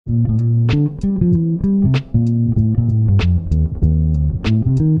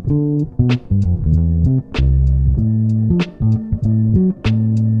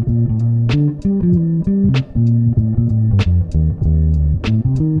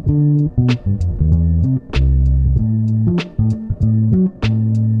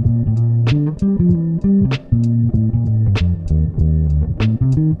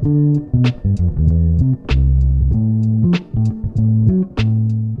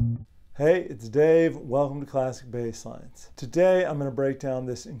Hey, it's Dave. Welcome to Classic Basslines. Today I'm going to break down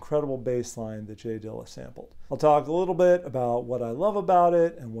this incredible bass line that J Dilla sampled. I'll talk a little bit about what I love about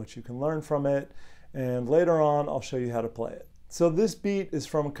it and what you can learn from it, and later on I'll show you how to play it. So this beat is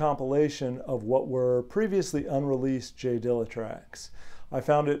from a compilation of what were previously unreleased J Dilla tracks. I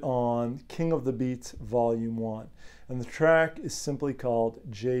found it on King of the Beats Volume 1, and the track is simply called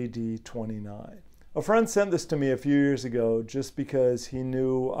JD29. A friend sent this to me a few years ago just because he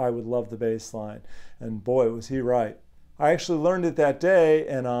knew I would love the bass line, and boy was he right. I actually learned it that day,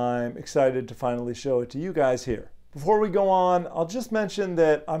 and I'm excited to finally show it to you guys here. Before we go on, I'll just mention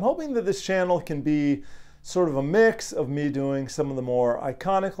that I'm hoping that this channel can be sort of a mix of me doing some of the more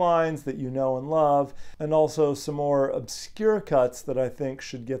iconic lines that you know and love, and also some more obscure cuts that I think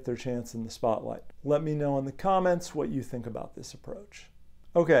should get their chance in the spotlight. Let me know in the comments what you think about this approach.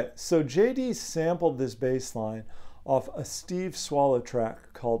 Okay, so JD sampled this bass line off a Steve Swallow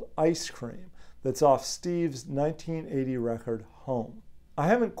track called Ice Cream that's off Steve's 1980 record Home. I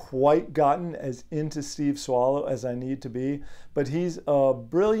haven't quite gotten as into Steve Swallow as I need to be, but he's a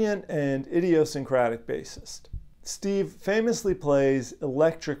brilliant and idiosyncratic bassist. Steve famously plays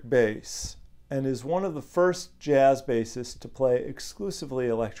electric bass and is one of the first jazz bassists to play exclusively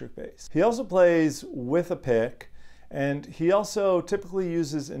electric bass. He also plays with a pick, and he also typically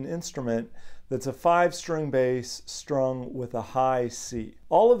uses an instrument that's a 5-string bass strung with a high C.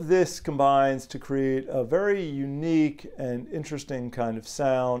 All of this combines to create a very unique and interesting kind of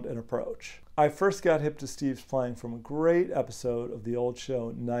sound and approach. I first got hip to Steve's playing from a great episode of the old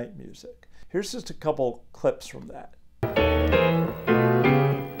show Night Music. Here's just a couple clips from that.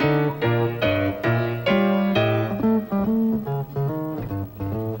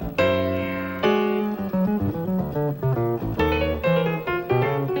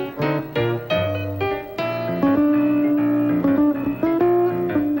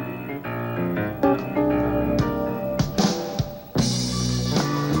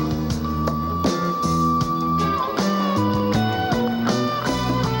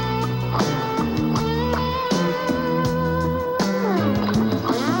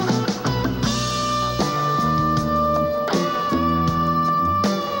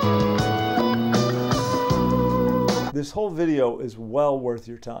 This whole video is well worth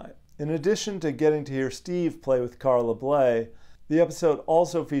your time. In addition to getting to hear Steve play with Carla Bley, the episode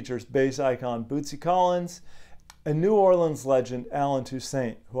also features bass icon Bootsy Collins and New Orleans legend Alan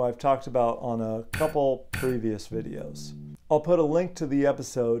Toussaint, who I've talked about on a couple previous videos. I'll put a link to the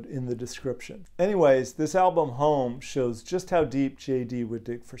episode in the description. Anyways, this album Home shows just how deep JD would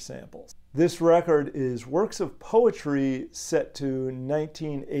dig for samples. This record is works of poetry set to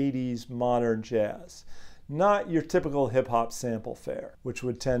 1980s modern jazz. Not your typical hip-hop sample fare, which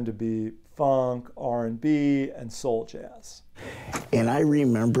would tend to be funk, R&B, and soul jazz. And I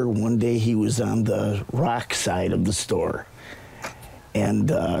remember one day he was on the rock side of the store, and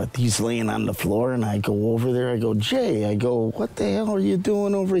he's laying on the floor, and I go over there, I go, Jay, I go, what the hell are you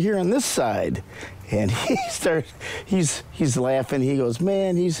doing over here on this side? And he's laughing. He goes,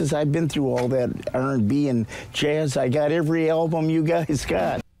 man, he says, I've been through all that R&B and jazz. I got every album you guys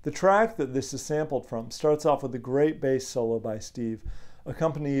got. The track that this is sampled from starts off with a great bass solo by Steve,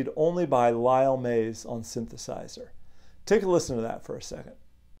 accompanied only by Lyle Mays on synthesizer. Take a listen to that for a second.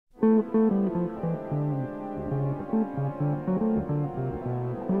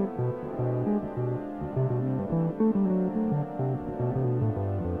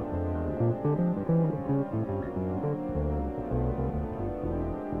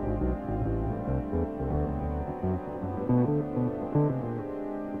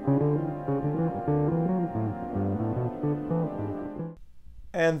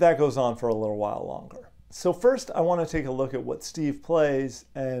 And that goes on for a little while longer. So first I want to take a look at what Steve plays,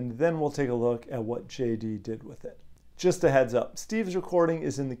 and then we'll take a look at what JD did with it. Just a heads up, Steve's recording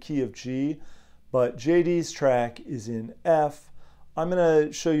is in the key of G, but JD's track is in F. I'm going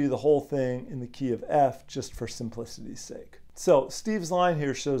to show you the whole thing in the key of F just for simplicity's sake. So Steve's line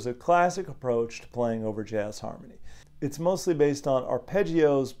here shows a classic approach to playing over jazz harmony. It's mostly based on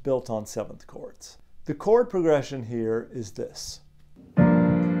arpeggios built on 7th chords. The chord progression here is this.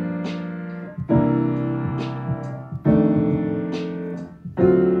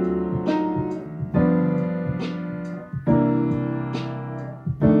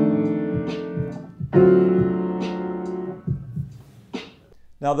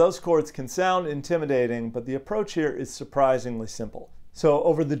 Now those chords can sound intimidating, but the approach here is surprisingly simple. So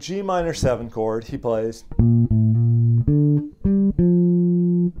over the G minor 7 chord, he plays. And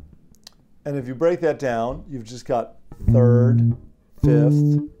if you break that down, you've just got 3rd,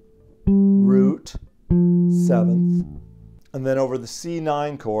 5th, root, 7th. And then over the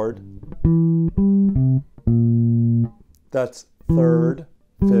C9 chord, that's 3rd,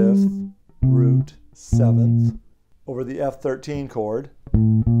 5th, root, 7th. Over the F13 chord,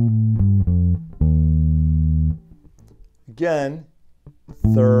 again,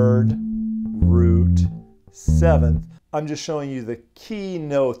 3rd, root, 7th. I'm just showing you the key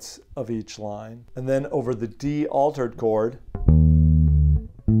notes of each line. And then over the D altered chord,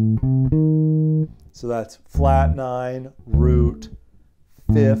 so that's flat 9, root,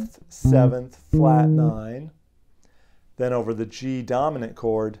 5th, 7th, flat 9. Then over the G dominant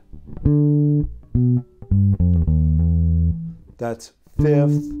chord, that's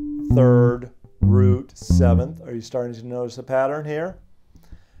 5th, 3rd, root, 7th. Are you starting to notice a pattern here?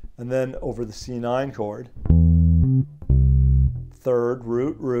 And then over the C9 chord, 3rd,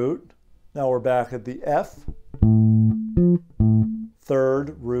 root, root. Now we're back at the F,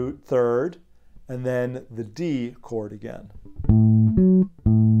 3rd, root, 3rd, and then the D chord again.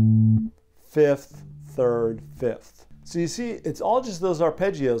 5th, 3rd, 5th. So you see, it's all just those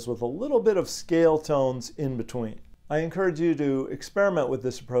arpeggios with a little bit of scale tones in between. I encourage you to experiment with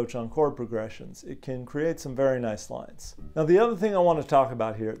this approach on chord progressions. It can create some very nice lines. Now the other thing I want to talk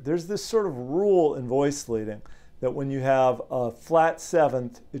about here, there's this sort of rule in voice leading that when you have a flat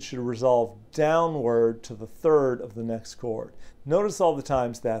 7th, it should resolve downward to the 3rd of the next chord. Notice all the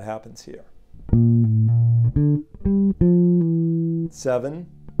times that happens here. 7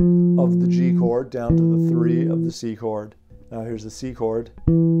 of the G chord down to the 3 of the C chord. Now here's the C chord.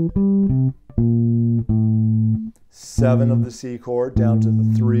 7 of the C chord down to the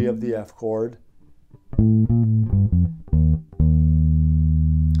 3 of the F chord.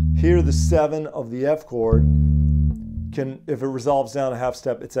 Here the 7 of the F chord can, if it resolves down a half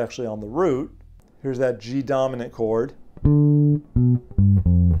step, it's actually on the root. Here's that G dominant chord.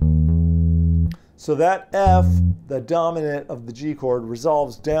 So that F, the dominant of the G chord,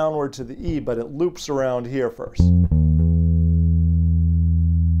 resolves downward to the E, but it loops around here first.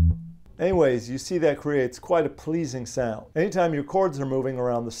 Anyways, you see that creates quite a pleasing sound. Anytime your chords are moving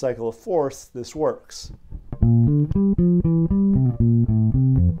around the cycle of fourths, this works.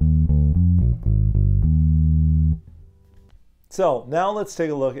 So now let's take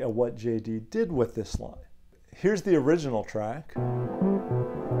a look at what JD did with this line. Here's the original track.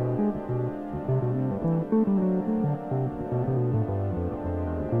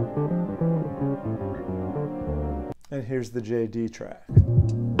 And here's the JD track.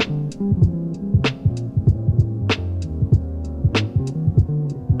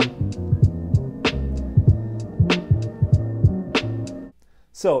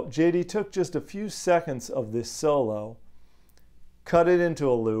 So JD took just a few seconds of this solo, cut it into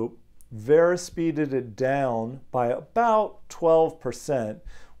a loop, varispeeded it down by about 12%,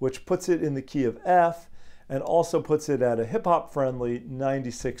 which puts it in the key of F and also puts it at a hip-hop friendly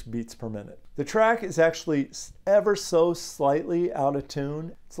 96 beats per minute. The track is actually ever so slightly out of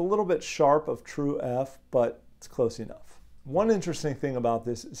tune. It's a little bit sharp of true F, but it's close enough. One interesting thing about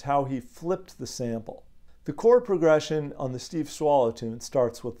this is how he flipped the sample. The chord progression on the Steve Swallow tune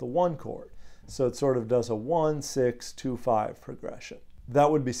starts with the 1 chord. So it sort of does a 1, 6, 2, 5 progression. That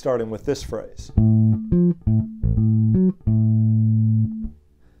would be starting with this phrase.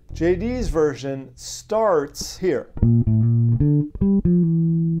 JD's version starts here.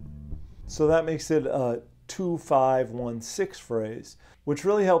 So that makes it a 2, 5, 1, 6 phrase, which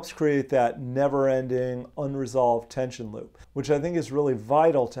really helps create that never-ending, unresolved tension loop, which I think is really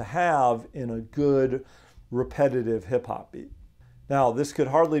vital to have in a good, repetitive hip-hop beat. Now, this could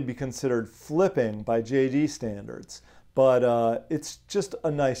hardly be considered flipping by JD standards, but it's just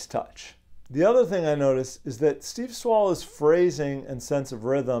a nice touch. The other thing I noticed is that Steve Swallow's phrasing and sense of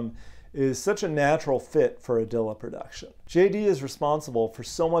rhythm is such a natural fit for a Dilla production. JD is responsible for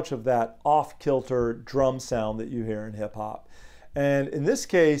so much of that off-kilter drum sound that you hear in hip-hop. And in this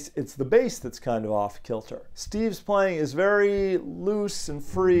case, it's the bass that's kind of off-kilter. Steve's playing is very loose and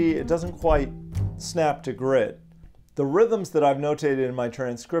free. It doesn't quite snap to grit. The rhythms that I've notated in my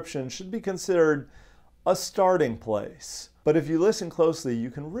transcription should be considered a starting place. But if you listen closely, you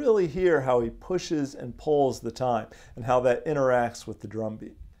can really hear how he pushes and pulls the time and how that interacts with the drum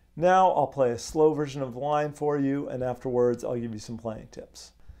beat. Now I'll play a slow version of the line for you, and afterwards I'll give you some playing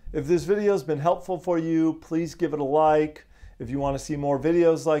tips. If this video has been helpful for you, please give it a like. If you want to see more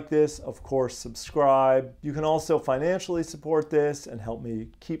videos like this, of course, subscribe. You can also financially support this and help me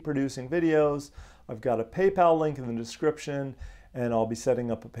keep producing videos. I've got a PayPal link in the description, and I'll be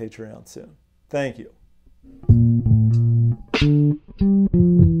setting up a Patreon soon. Thank you.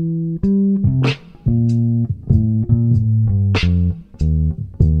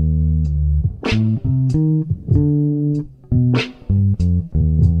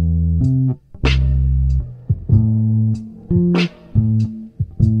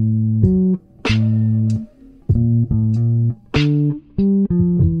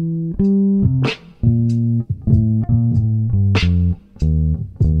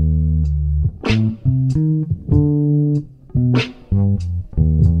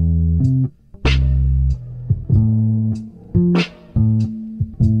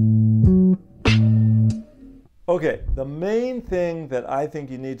 Okay, the main thing that I think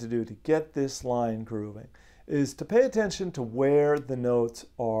you need to do to get this line grooving is to pay attention to where the notes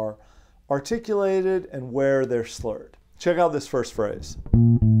are articulated and where they're slurred. Check out this first phrase.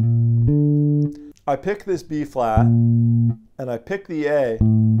 I pick this B flat and I pick the A,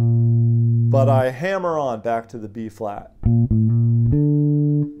 but I hammer on back to the B flat.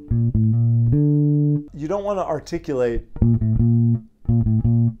 You don't want to articulate.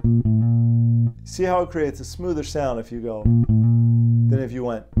 See how it creates a smoother sound if you go than if you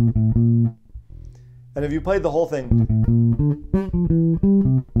went. And if you played the whole thing,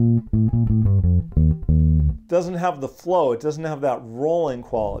 it doesn't have the flow, it doesn't have that rolling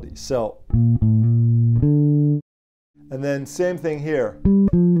quality. So, and then same thing here.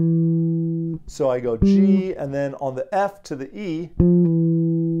 So I go G, and then on the F to the E,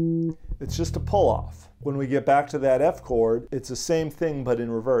 it's just a pull off. When we get back to that F chord, it's the same thing but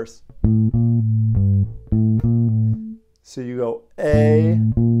in reverse. So you go A,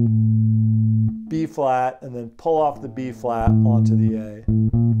 B flat, and then pull off the B flat onto the A.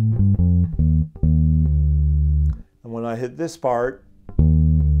 And when I hit this part,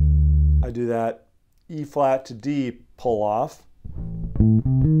 I do that E flat to D pull off.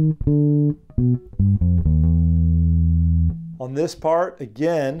 On this part,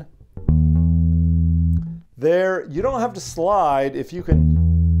 again, there, you don't have to slide. If you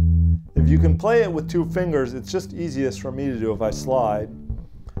can play it with 2 fingers, it's just easiest for me to do if I slide.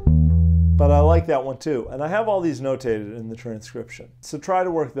 But I like that one too. And I have all these notated in the transcription. So try to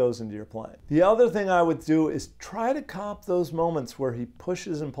work those into your playing. The other thing I would do is try to cop those moments where he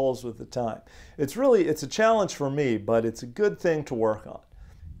pushes and pulls with the time. It's a challenge for me, but it's a good thing to work on.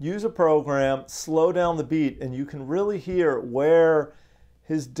 Use a program, slow down the beat, and you can really hear where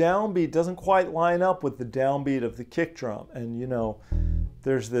his downbeat doesn't quite line up with the downbeat of the kick drum. And you know,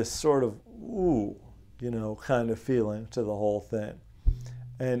 there's this sort of ooh, you know, kind of feeling to the whole thing.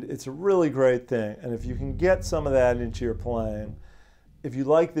 And it's a really great thing. And if you can get some of that into your playing, if you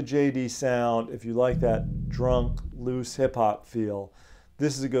like the JD sound, if you like that drunk, loose hip-hop feel,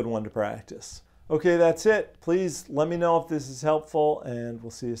 this is a good one to practice. Okay, that's it. Please let me know if this is helpful, and we'll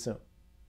see you soon.